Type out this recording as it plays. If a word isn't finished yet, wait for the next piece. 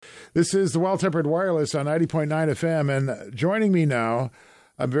This is the Well-Tempered Wireless on 90.9 FM, and joining me now,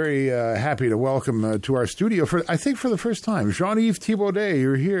 I'm very happy to welcome to our studio, for the first time, Jean-Yves Thibaudet.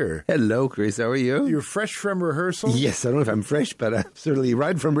 You're here. Hello, Chris. How are you? You're fresh from rehearsal? Yes, I don't know if I'm fresh, but I'm certainly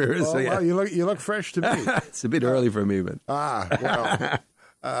right from rehearsal. Well, yeah. you look fresh to me. It's a bit early for me, but...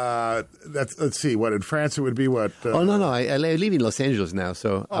 Let's see. What, in France it would be what? no. I live in Los Angeles now,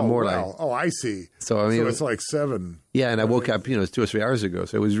 so I'm more like... Oh, I see. So, I mean, so it's like 7. Yeah, and I woke up, 2 or 3 hours ago,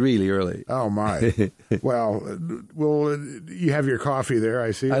 so it was really early. Oh, my. Well, you have your coffee there, I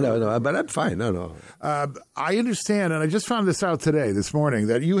see. I know, but I'm fine. No. I understand, and I just found this out this morning,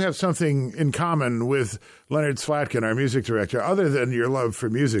 that you have something in common with Leonard Slatkin, our music director, other than your love for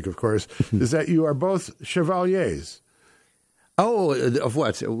music, of course, is that you are both chevaliers. Oh, of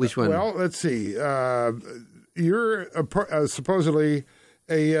what? Which one? Well, let's see. You're supposedly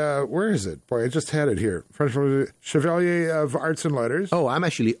a, where is it? Boy, I just had it here. French Chevalier of Arts and Letters. Oh, I'm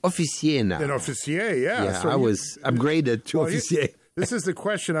actually officier now. An officier, yeah. Yeah, So I was upgraded to officier. This is the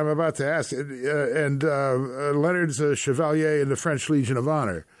question I'm about to ask. And Leonard's a Chevalier in the French Legion of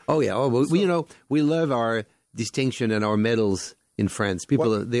Honor. Oh, yeah. We love our distinction and our medals in France.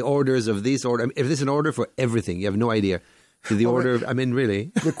 People, the orders of this order. I mean, if there's an order for everything, you have no idea. The order,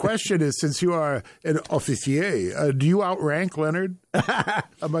 really. The question is, since you are an officier, do you outrank Leonard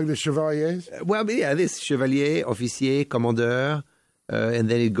among the chevaliers? Well, yeah, this chevalier, officier, commandeur, and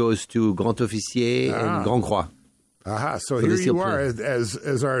then it goes to grand officier and grand croix. Aha, so here you are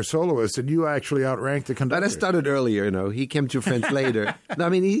as our soloist, and you actually outranked the conductor. But I started earlier, He came to France later. No, I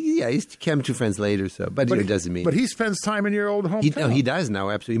mean, he came to France later, but it doesn't mean. But he spends time in your old hometown. He does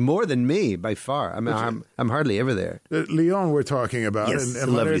now, absolutely. More than me, by far. I mean, I'm hardly ever there. Lyon we're talking about. Yes,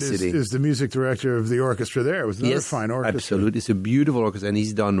 and Leonard Leonard is the music director of the orchestra there. It was another fine orchestra. Absolutely. It's a beautiful orchestra, and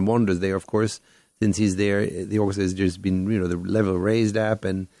he's done wonders there, of course. Since he's there, the orchestra has just been, the level raised up,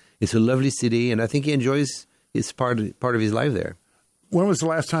 and it's a lovely city, and I think he enjoys... It's part of his life there. When was the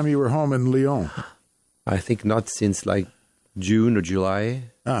last time you were home in Lyon? I think not since June or July.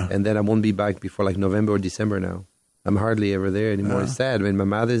 And then I won't be back before November or December now. I'm hardly ever there anymore. It's sad. I mean, my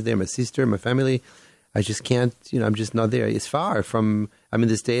mother's there, my sister, my family. I just can't, I'm just not there. It's far from, I'm in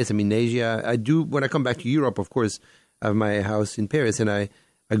the States, I'm in Asia. When I come back to Europe, of course, I have my house in Paris, and I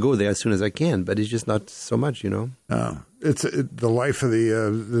go there as soon as I can, but it's just not so much, It's the life of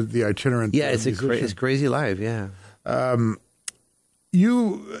the itinerant. Yeah, it's a crazy life. Yeah.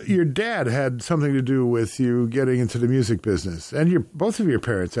 Your dad had something to do with you getting into the music business, and both of your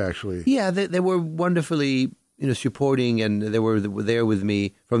parents actually. Yeah, they were wonderfully supporting, and they were there with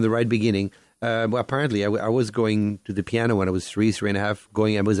me from the right beginning. Well, apparently, I was going to the piano when I was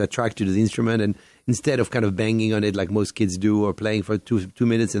 3.5. I was attracted to the instrument, and instead of kind of banging on it like most kids do, or playing for 2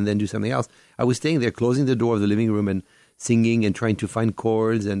 minutes and then do something else, I was staying there, closing the door of the living room and singing and trying to find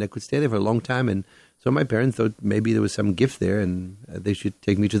chords, and I could stay there for a long time. And so my parents thought maybe there was some gift there, and they should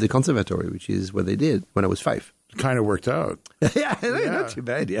take me to the conservatory, which is what they did when I was 5. Kind of worked out. yeah, not too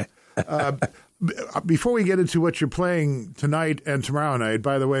bad, yeah. Before we get into what you're playing tonight and tomorrow night,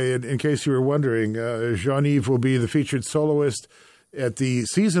 by the way, in case you were wondering, Jean-Yves will be the featured soloist at the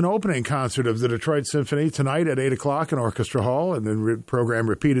season opening concert of the Detroit Symphony tonight at 8 o'clock in Orchestra Hall, and then program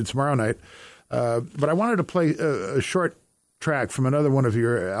repeated tomorrow night. But I wanted to play a short track from another one of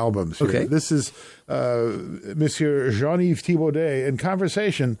your albums here. Okay. This is Monsieur Jean-Yves Thibaudet in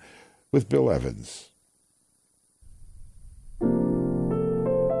conversation with Bill Evans.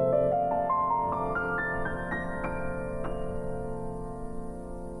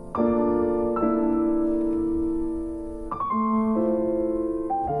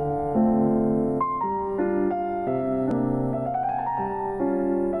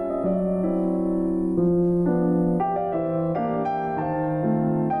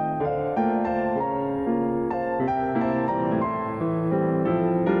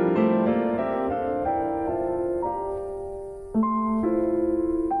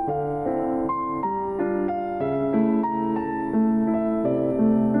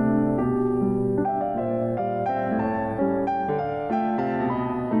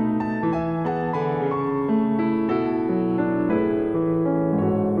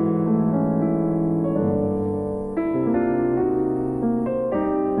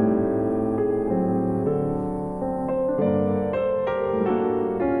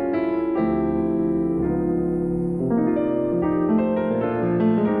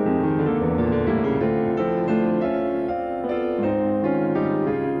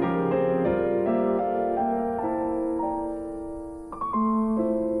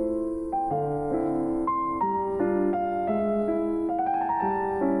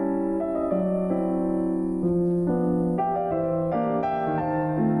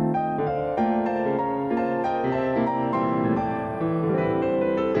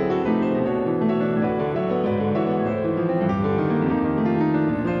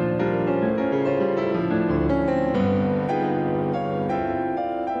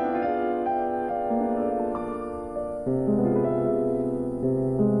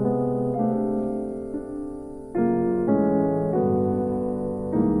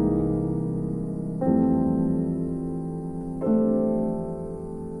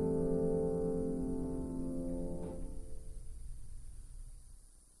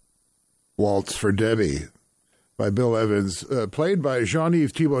 Waltz for Debbie by Bill Evans, played by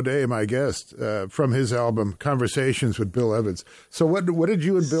Jean-Yves Thibaudet, my guest, from his album Conversations with Bill Evans. So what did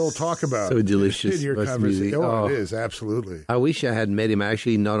you and Bill talk about? So delicious. In your conversation? Oh, it is, absolutely. I wish I had met him. I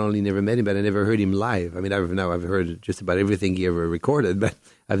actually not only never met him, but I never heard him live. I mean, I've heard just about everything he ever recorded, but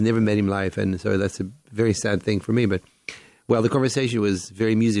I've never met him live, and so that's a very sad thing for me. But, well, the conversation was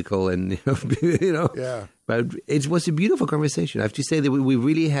very musical and, Yeah. But it was a beautiful conversation. I have to say that we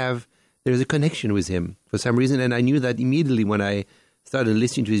really have... There's a connection with him for some reason, and I knew that immediately when I started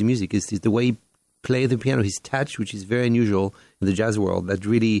listening to his music. Is the way he plays the piano, his touch, which is very unusual in the jazz world, that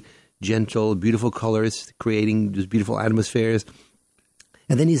really gentle, beautiful colors, creating those beautiful atmospheres.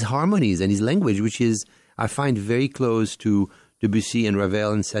 And then his harmonies and his language, which is, I find, very close to Debussy and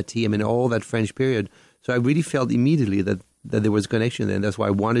Ravel and Satie, I mean, all that French period. So I really felt immediately that there was a connection there, and that's why I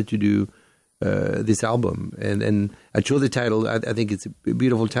wanted to do this album, and I chose the title. I think it's a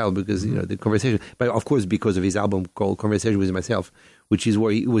beautiful title because the conversation, but of course because of his album called Conversation with Myself, which is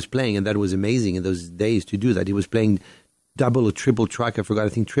where he was playing, and that was amazing in those days to do that. He was playing double or triple track. I forgot, I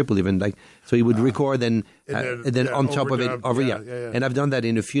think triple even. So he would record and then on top of it, And I've done that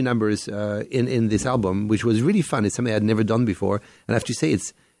in a few numbers in this album, which was really fun. It's something I'd never done before, and I have to say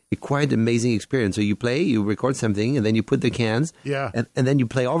it's a quite amazing experience. So you play, you record something, and then you put the cans, and then you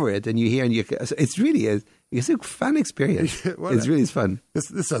play over it, and you hear, so it's really it's a fun experience. It's really fun.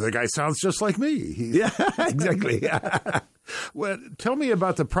 This other guy sounds just like me. Yeah, exactly. Well, tell me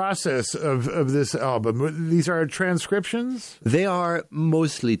about the process of this album. These are transcriptions? They are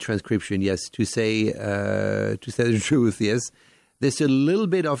mostly transcription, yes. To say the truth, yes. There's a little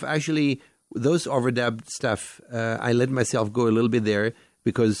bit of actually those overdubbed stuff. I let myself go a little bit there,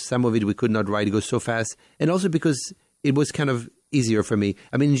 because some of it we could not write. It goes so fast. And also because it was kind of easier for me.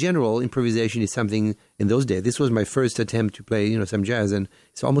 I mean, in general, improvisation is something in those days. This was my first attempt to play, some jazz, and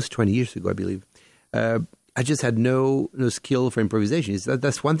it's almost 20 years ago, I believe. I just had no skill for improvisation.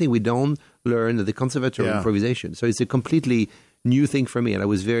 That's one thing we don't learn at the Conservatory of Improvisation. So it's a completely new thing for me, and I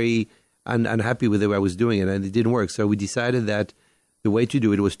was very unhappy with the way I was doing it, and it didn't work. So we decided that the way to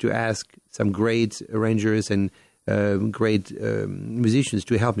do it was to ask some great arrangers and great musicians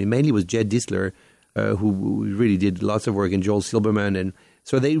to help me. Mainly was Jed Disler, who really did lots of work, and Joel Silberman. And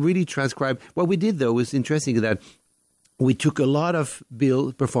so they really transcribed. What we did, though, was interesting that we took a lot of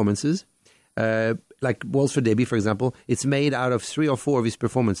Bill performances, like Waltz for Debbie, for example. It's made out of 3 or 4 of his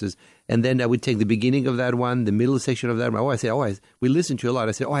performances. And then I would take the beginning of that one, the middle section of that one. We listened to a lot.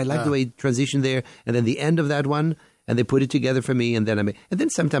 I said, I like the way he transitioned there. And then the end of that one. And they put it together for me, and then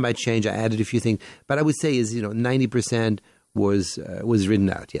sometime I changed. I added a few things, but I would say 90% was written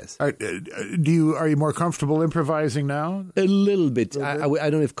out. Yes. Are you more comfortable improvising now? A little bit. I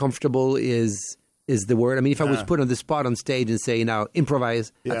don't know if comfortable is the word. I mean, if I was put on the spot on stage and say, now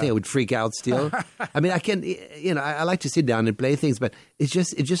improvise, I think I would freak out still. I mean, I can, I like to sit down and play things, but it's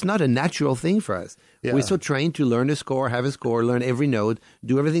just not a natural thing for us. Yeah. We're so trained to learn a score, have a score, learn every note,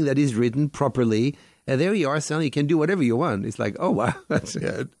 do everything that is written properly. And there you are, suddenly you can do whatever you want. It's like, oh, wow.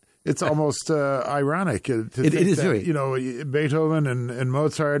 It's almost ironic to think it is that, very. Beethoven and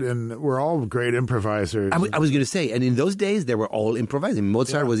Mozart, and we're all great improvisers. I was going to say, and in those days, they were all improvising.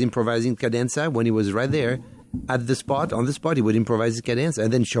 Mozart was improvising cadenza when he was right there on the spot, he would improvise his cadenza.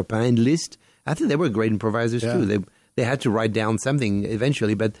 And then Chopin and Liszt, I think they were great improvisers too. They had to write down something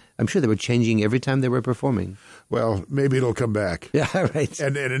eventually, but I'm sure they were changing every time they were performing. Well, maybe it'll come back. Yeah, right.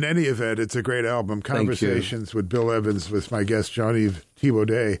 And in any event, it's a great album. Conversations with Bill Evans, with my guest, Jean-Yves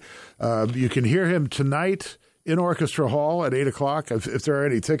Thibaudet. You can hear him tonight in Orchestra Hall at 8 o'clock, if there are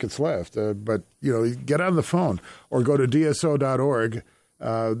any tickets left. But, get on the phone or go to dso.org.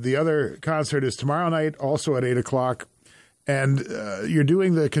 The other concert is tomorrow night, also at 8 o'clock. And you're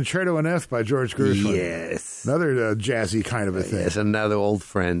doing the Concerto in F by George Gershwin. Yes. Another jazzy kind of a thing. Yes, another old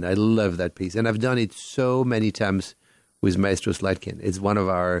friend. I love that piece. And I've done it so many times with Maestro Slatkin. It's one of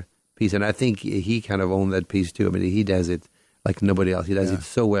our pieces. And I think he kind of owned that piece too. I mean, he does it like nobody else. He does it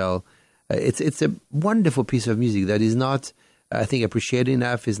so well. It's a wonderful piece of music that is not, I think, appreciated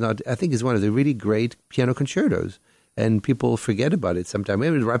enough. I think it's one of the really great piano concertos. And people forget about it sometimes.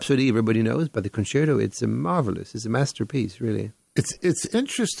 Maybe the Rhapsody, everybody knows, but the concerto, it's a masterpiece, really. It's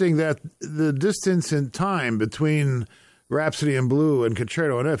interesting that the distance in time between Rhapsody in Blue and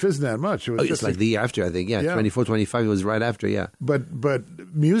Concerto in F isn't that much. It was just like the year after, I think. Yeah, 24, 25, it was right after, yeah. But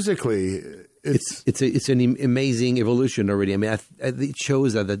musically, it's an amazing evolution already. I mean, it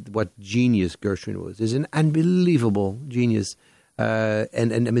shows that what genius Gershwin was. He's an unbelievable genius.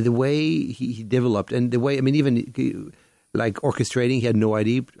 And I mean, the way he developed, and the way, I mean, even like orchestrating, he had no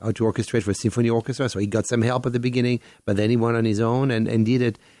idea how to orchestrate for a symphony orchestra, so he got some help at the beginning, but then he went on his own and did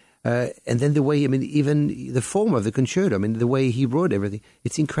it. And then the way, even the form of the concerto, the way he wrote everything,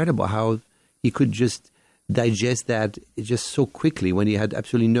 it's incredible how he could just digest that just so quickly when he had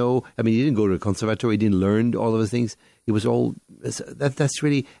absolutely he didn't go to a conservatory, he didn't learn all of those things. It was all, that's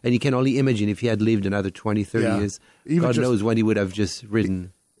really, and you can only imagine if he had lived another 20, 30 years, God knows when he would have just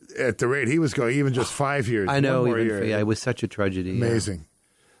written. At the rate he was going, even just 5 years. I know, it was such a tragedy. Amazing.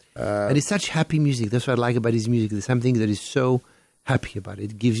 Yeah. And it's such happy music. That's what I like about his music. There's something that is so happy about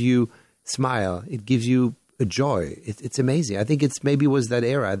it. It gives you smile. It gives you a joy. It's amazing. I think maybe was that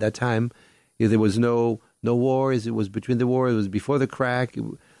era, at that time. There was no wars. It was between the war. It was before the crack.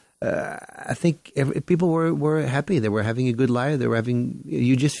 I think people were happy. They were having a good life. They were having.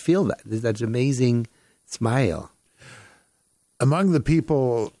 You just feel that. There's that amazing smile. Among the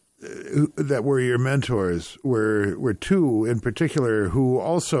people that were your mentors were two in particular who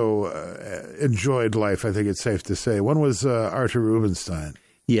also enjoyed life. I think it's safe to say. One was Arthur Rubinstein.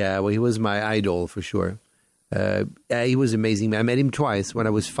 Yeah, well, he was my idol for sure. He was amazing. I met him twice, when I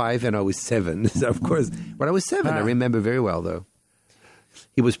was 5 and I was 7. So of course, when I was 7, I remember very well, though.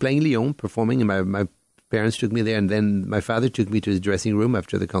 He was playing Lyon, performing, and my parents took me there, and then my father took me to his dressing room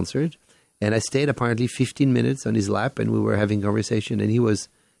after the concert, and I stayed apparently 15 minutes on his lap, and we were having conversation, and he was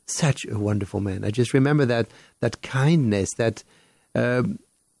such a wonderful man. I just remember that kindness, that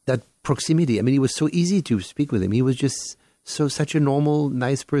proximity. He was so easy to speak with him. He was just such a normal,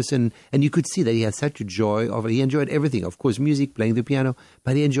 nice person. And you could see that he had such a joy of it. He enjoyed everything. Of course, music, playing the piano,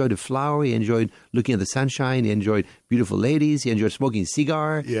 but he enjoyed the flower. He enjoyed looking at the sunshine. He enjoyed beautiful ladies. He enjoyed smoking a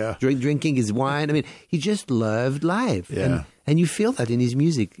cigar, drinking his wine. He just loved life. Yeah. And you feel that in his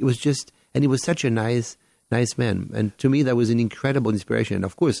music. It was just, and he was such a nice man. And to me, that was an incredible inspiration. And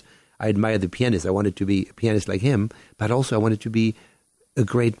of course, I admired the pianist. I wanted to be a pianist like him, but also I wanted to be a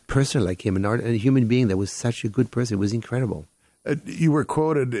great person like him, and a human being that was such a good person. It was incredible. You were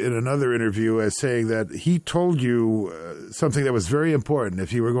quoted in another interview as saying that he told you something that was very important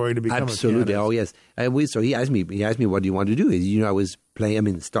if you were going to become Absolutely. a pianist. Oh, yes. So he asked me, what do you want to do? I was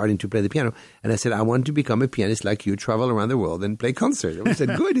starting to play the piano. And I said, I want to become a pianist like you, travel around the world and play concerts. And he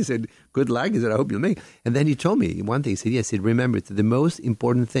said, good. He said, good luck. He said, I hope you'll make it. And then he told me one thing. He said, yes, remember, it's the most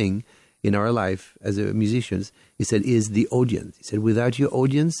important thing in our life as musicians, he said, is the audience. He said, without your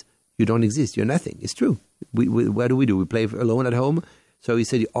audience, you don't exist. You're nothing. It's true. What do? We play alone at home. So he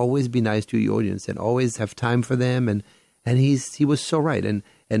said, always be nice to your audience and always have time for them. And he was so right.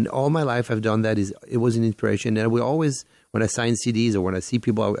 And all my life I've done that. It was an inspiration. And we always, when I sign CDs or when I see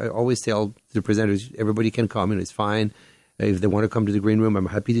people, I always tell the presenters, everybody can come. It's fine. If they want to come to the green room, I'm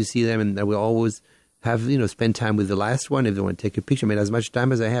happy to see them. And I will always have, spend time with the last one if they want to take a picture. As much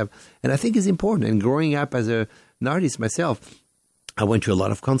time as I have. And I think it's important. And growing up as an artist myself, I went to a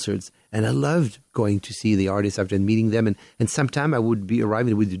lot of concerts, and I loved going to see the artists after meeting them. And sometimes I would be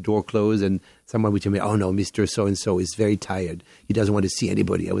arriving with the door closed, and someone would tell me, oh, no, Mr. So-and-so is very tired. He doesn't want to see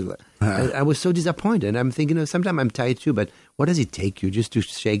anybody. I was so disappointed. And I'm thinking, sometimes I'm tired too, but what does it take you just to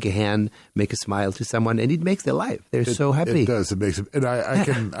shake a hand, make a smile to someone? And it makes their life. They're so happy. It does. It makes it. And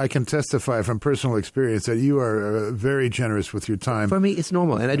I can testify from personal experience that you are very generous with your time. For me, it's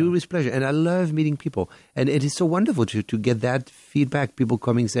normal, and I do it with pleasure. And I love meeting people. And it is so wonderful to get that feedback, people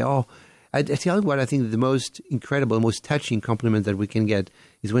coming and say, oh, I tell you what, I think the most incredible, most touching compliment that we can get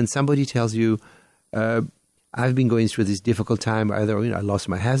is when somebody tells you, I've been going through this difficult time. Either I lost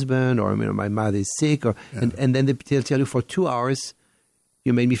my husband, or my mother is sick, and then they'll tell you, for 2 hours,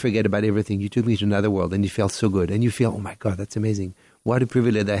 you made me forget about everything. You took me to another world, and you felt so good. And you feel, oh my God, that's amazing. What a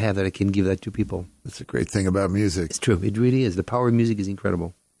privilege I have that I can give that to people. That's a great thing about music. It's true. It really is. The power of music is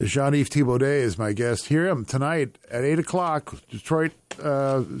incredible. Jean-Yves Thibaudet is my guest. Hear him tonight at 8 o'clock. Detroit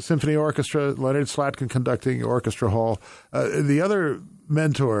Symphony Orchestra, Leonard Slatkin conducting Orchestra Hall. The other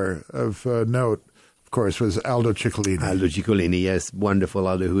mentor of note, of course, was Aldo Ciccolini. Aldo Ciccolini, yes. Wonderful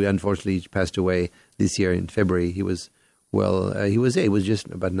Aldo, who unfortunately passed away this year in February. He was just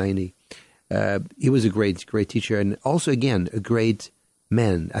about 90. He was a great teacher, and also, again, a great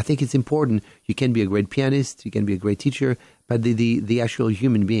man. I think it's important. You can be a great pianist, you can be a great teacher, but the actual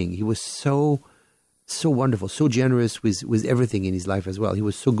human being. He was so wonderful, so generous with everything in his life as well. He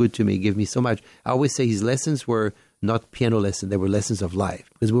was so good to me, gave me so much. I always say his lessons were not piano lessons, they were lessons of life,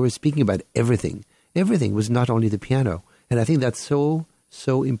 because we were speaking about everything. Everything was not only the piano. And I think that's so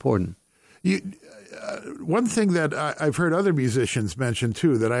important. One thing that I've heard other musicians mention,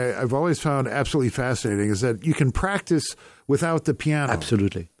 too, that I've always found absolutely fascinating is that you can practice without the piano.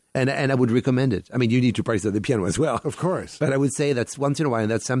 Absolutely. And I would recommend it. You need to practice at the piano as well. Of course. But I would say that's once in a while,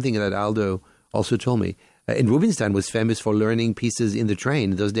 and that's something that Aldo also told me. And Rubinstein was famous for learning pieces in the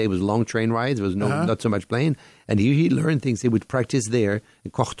train. Those days was long train rides. There was not so much playing. And he learned things. He would practice there.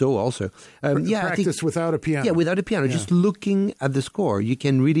 And Cocteau also. Practice without a piano. Yeah, without a piano. Yeah. Just looking at the score. You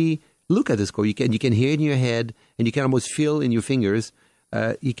can really look at the score. You can hear it in your head, and you can almost feel in your fingers.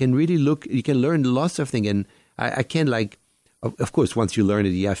 You can really look. You can learn lots of things. And I can of course, once you learn it,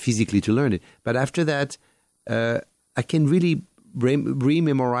 you have physically to learn it. But after that, I can really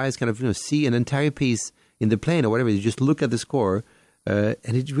rememorize, kind of see an entire piece in the plane or whatever. You just look at the score, and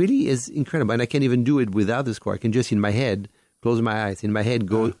it really is incredible. And I can't even do it without the score. I can just in my head close my eyes, in my head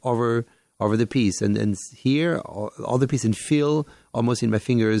go over the piece and hear all the piece and feel almost in my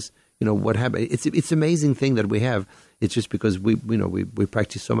fingers, what happened. It's amazing thing that we have. It's just because we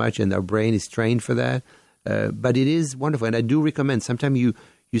practice so much and our brain is trained for that. But it is wonderful, and I do recommend. Sometimes you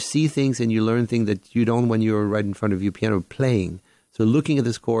see things and you learn things that you don't when you're right in front of your piano playing. So looking at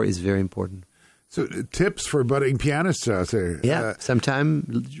the score is very important. So tips for budding pianists out there. Yeah,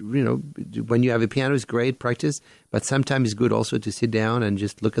 sometimes, when you have a piano, it's great, practice. But sometimes it's good also to sit down and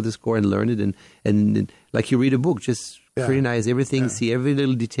just look at the score and learn it. And like you read a book, just scrutinize everything, see every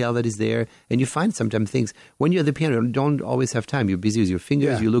little detail that is there. And you find sometimes things. When you're at the piano, you don't always have time. You're busy with your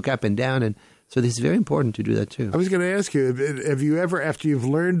fingers. You look up and down. And so this is very important to do that too. I was going to ask you, have you ever, after you've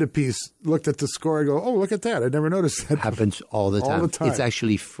learned a piece, looked at the score and go, oh, look at that. I never noticed that. Happens all the time. It's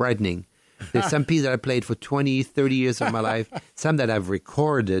actually frightening. There's some pieces that I played for 20, 30 years of my life, some that I've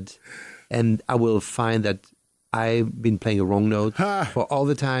recorded, and I will find that I've been playing a wrong note for all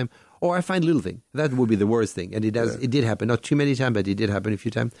the time, or I find little thing. That would be the worst thing. And it did happen. Not too many times, but it did happen a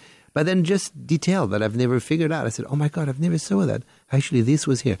few times. But then just detail that I've never figured out. I said, oh my God, I've never saw that. Actually, this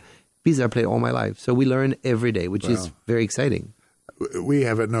was here. Pieces I played all my life. So we learn every day, which is very exciting. We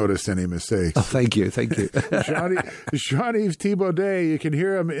haven't noticed any mistakes. Oh, thank you. Jean-Yves Thibaudet, you can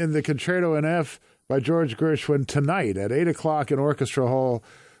hear him in the Concerto in F by George Gershwin tonight at 8 o'clock in Orchestra Hall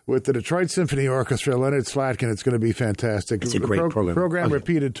with the Detroit Symphony Orchestra, Leonard Slatkin. It's going to be fantastic. It's a great program. Program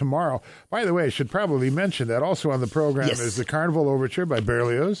repeated tomorrow. By the way, I should probably mention that also on the program is the Carnival Overture by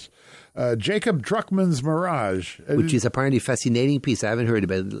Berlioz. Jacob Druckmann's Mirage. Which is apparently a fascinating piece. I haven't heard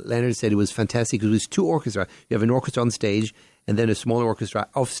about it. Leonard said it was fantastic because it was two orchestras. You have an orchestra on stage and then a smaller orchestra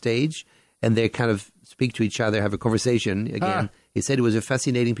off stage, and they kind of speak to each other, have a conversation again. He said it was a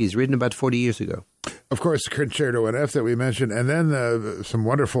fascinating piece, written about 40 years ago. Of course, Concerto in F that we mentioned, and then some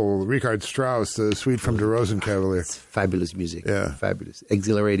wonderful Richard Strauss, the Suite from Der Rosenkavalier. It's fabulous music. Yeah. Fabulous.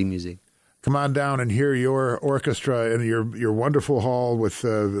 Exhilarating music. Come on down and hear your orchestra in your wonderful hall with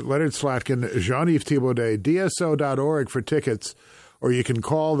Leonard Slatkin, Jean-Yves Thibaudet, DSO.org for tickets, or you can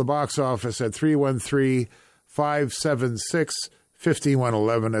call the box office at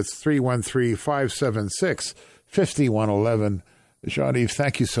 313-576-5111. That's 313-576-5111. Jean-Yves,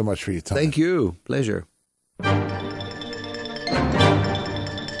 thank you so much for your time. Thank you. Pleasure.